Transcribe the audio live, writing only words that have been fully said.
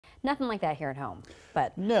Nothing like that here at home,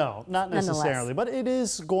 but no, not necessarily, but it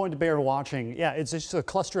is going to bear watching. Yeah, it's just a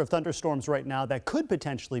cluster of thunderstorms right now that could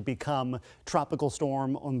potentially become Tropical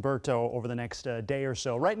Storm Umberto over the next day or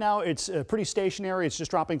so. Right now, it's pretty stationary. It's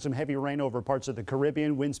just dropping some heavy rain over parts of the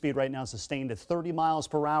Caribbean. Wind speed right now sustained at 30 miles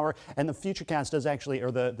per hour, and the Futurecast does actually,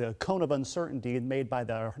 or the cone of uncertainty made by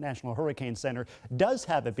the National Hurricane Center does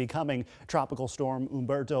have it becoming Tropical Storm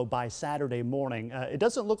Umberto by Saturday morning. It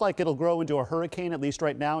doesn't look like it'll grow into a hurricane, at least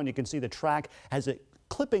right now, and you can see the track has it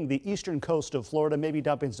clipping the eastern coast of Florida, maybe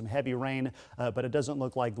dumping some heavy rain, but it doesn't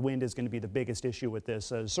look like wind is going to be the biggest issue with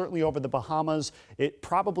this. Certainly over the Bahamas, it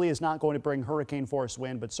probably is not going to bring hurricane force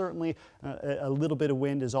wind, but certainly a little bit of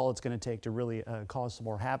wind is all it's going to take to really cause some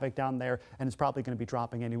more havoc down there, and it's probably going to be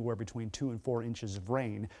dropping anywhere between 2 and 4 inches of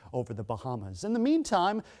rain over the Bahamas. In the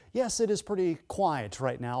meantime, yes, it is pretty quiet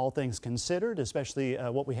right now, all things considered, especially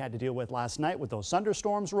what we had to deal with last night with those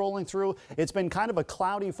thunderstorms rolling through. It's been kind of a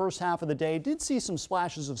cloudy first half of the day. Did see some flashes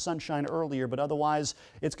of sunshine earlier, but otherwise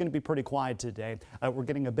it's going to be pretty quiet today. We're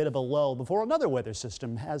getting a bit of a lull before another weather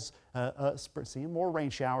system has seeing more rain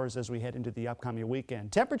showers as we head into the upcoming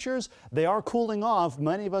weekend. Temperatures, they are cooling off.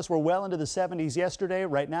 Many of us were well into the 70s yesterday.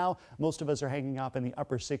 Right now, most of us are hanging up in the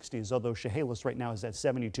upper 60s, although Chehalis right now is at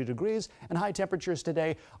 72 degrees, and high temperatures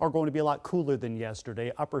today are going to be a lot cooler than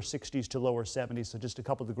yesterday, upper 60s to lower 70s, so just a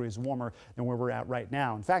couple degrees warmer than where we're at right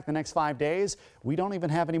now. In fact, the next 5 days, we don't even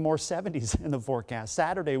have any more 70s in the forecast.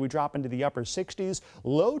 Saturday, we drop into the upper 60s,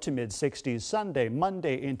 low to mid 60s Sunday,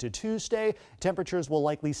 Monday into Tuesday. Temperatures will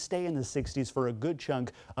likely stay in the 60s for a good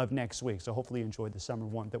chunk of next week. So hopefully you enjoyed the summer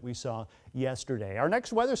warmth that we saw yesterday. Our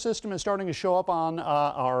next weather system is starting to show up on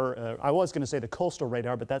I was going to say the coastal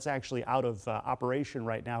radar, but that's actually out of operation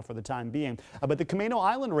right now for the time being. But the Camino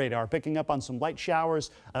Island radar picking up on some light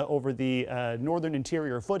showers over the northern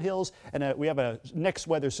interior foothills. And we have a next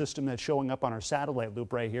weather system that's showing up on our satellite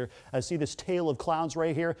loop right here. See this tail of clouds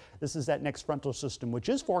right here? This is that next frontal system, which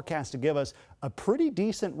is forecast to give us a pretty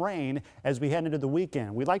decent rain as we head into the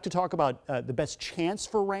weekend. We like to talk about the best chance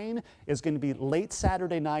for rain is going to be late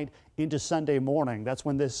Saturday night into Sunday morning. That's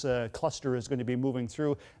when this cluster is going to be moving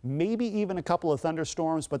through. Maybe even a couple of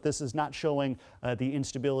thunderstorms, but this is not showing the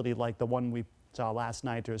instability like the one we saw last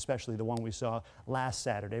night, or especially the one we saw last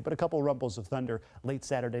Saturday. But a couple rumbles of thunder late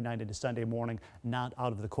Saturday night into Sunday morning, not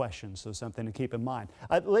out of the question, so something to keep in mind.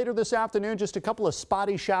 Later this afternoon, just a couple of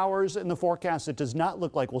spotty showers in the forecast. It does not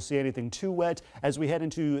look like we'll see anything too wet. As we head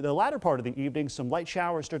into the latter part of the evening, some light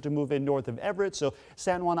showers start to move in north of Everett, so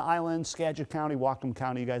San Juan Island, Skagit County, Whatcom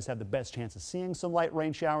County, you guys have the best chance of seeing some light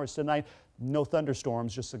rain showers tonight. No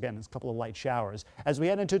thunderstorms, just again, a couple of light showers. As we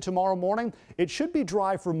head into tomorrow morning, it should be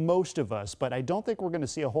dry for most of us, but I don't think we're going to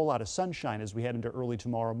see a whole lot of sunshine as we head into early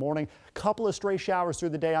tomorrow morning. Couple of stray showers through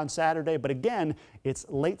the day on Saturday, but again, it's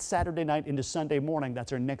late Saturday night into Sunday morning.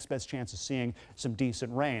 That's our next best chance of seeing some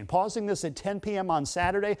decent rain. Pausing this at 10 p.m. on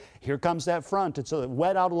Saturday, here comes that front. It's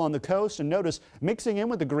wet out along the coast, and notice mixing in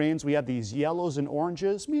with the greens, we have these yellows and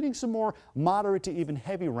oranges, meaning some more moderate to even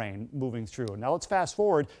heavy rain moving through. Now let's fast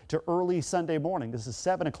forward to early Sunday morning. This is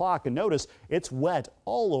 7 o'clock, and notice it's wet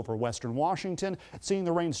all over western Washington. Seeing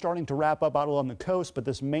the rain starting to wrap up out along the coast, but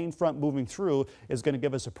this main front moving through is going to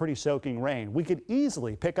give us a pretty soaking rain. We could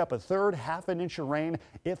easily pick up a third, half an inch of rain,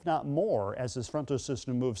 if not more, as this frontal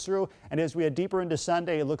system moves through. And as we head deeper into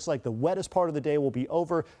Sunday, it looks like the wettest part of the day will be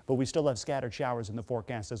over, but we still have scattered showers in the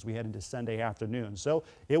forecast as we head into Sunday afternoon. So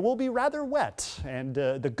it will be rather wet. And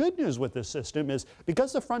the good news with this system is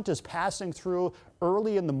because the front is passing through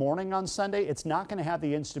early in the morning on Sunday, it's not going to have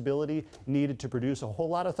the instability needed to produce a whole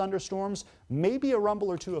lot of thunderstorms. Maybe a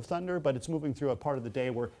rumble or two of thunder, but it's moving through a part of the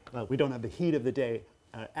day where we don't have the heat of the day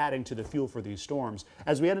adding to the fuel for these storms.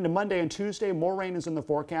 As we head into Monday and Tuesday, more rain is in the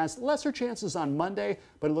forecast. Lesser chances on Monday,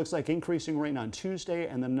 but it looks like increasing rain on Tuesday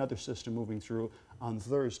and then another system moving through on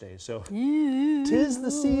Thursday. So tis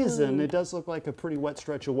the season. It does look like a pretty wet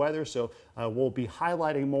stretch of weather, so we'll be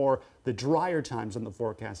highlighting more the drier times on the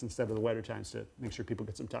forecast instead of the wetter times to make sure people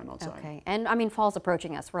get some time outside. Okay, and I mean, fall's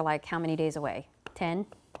approaching us. We're like how many days away? 10?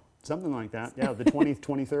 Something like that. Yeah, the 20th,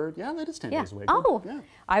 23rd. Yeah, that is 10 days away. Oh, yeah.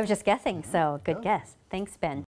 I was just guessing, so good guess. Thanks, Ben.